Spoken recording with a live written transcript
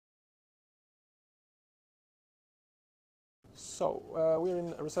So we're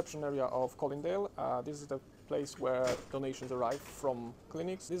in a reception area of Colindale. This is the place where donations arrive from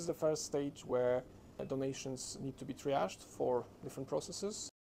clinics. This is the first stage where donations need to be triaged for different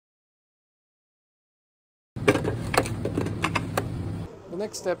processes. The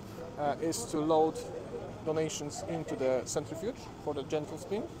next step is to load donations into the centrifuge for the gentle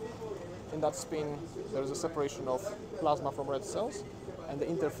spin. In that spin, there is a separation of plasma from red cells and the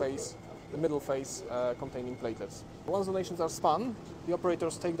interface, the middle phase containing platelets. Once donations are spun, the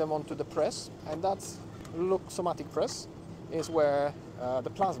operators take them onto the press, and that luxomatic press is where the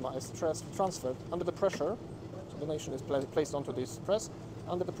plasma is transferred under the pressure. So donation is placed onto this press.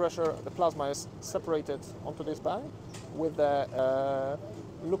 Under the pressure, the plasma is separated onto this bag with the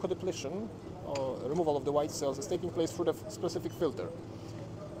leukodepletion, or removal of the white cells, is taking place through the specific filter.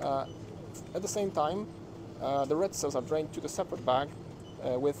 At the same time, the red cells are drained to the separate bag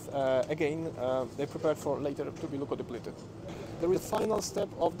again, they're prepared for later to be leukodepleted. The final step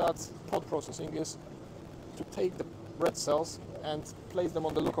of that pod processing is to take the red cells and place them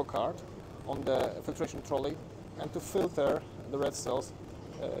on the leuko card, on the filtration trolley, and to filter the red cells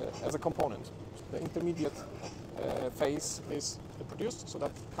as a component. The intermediate phase is produced, so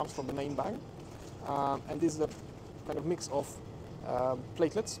that comes from the main bag, and this is a kind of mix of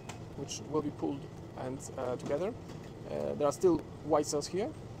platelets, which will be pulled and together. There are still white cells here,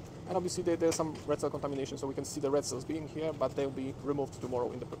 and obviously there's some red cell contamination, so we can see the red cells being here, but they'll be removed tomorrow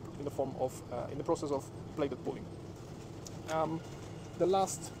in the form of in the process of platelet pooling. The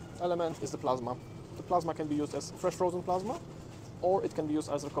last element is the plasma. The plasma can be used as fresh frozen plasma, or it can be used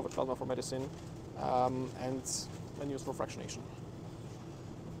as recovered plasma for medicine, and then used for fractionation.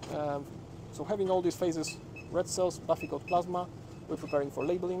 So having all these phases, red cells, buffy coat plasma, we're preparing for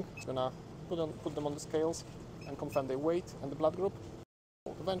labeling. It's gonna put them on the scales and confirm their weight and the blood group.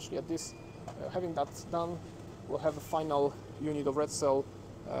 Eventually, at this, having that done, we'll have a final unit of red cell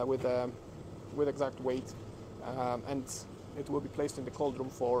with exact weight, and it will be placed in the cold room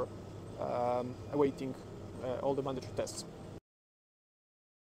for awaiting all the mandatory tests.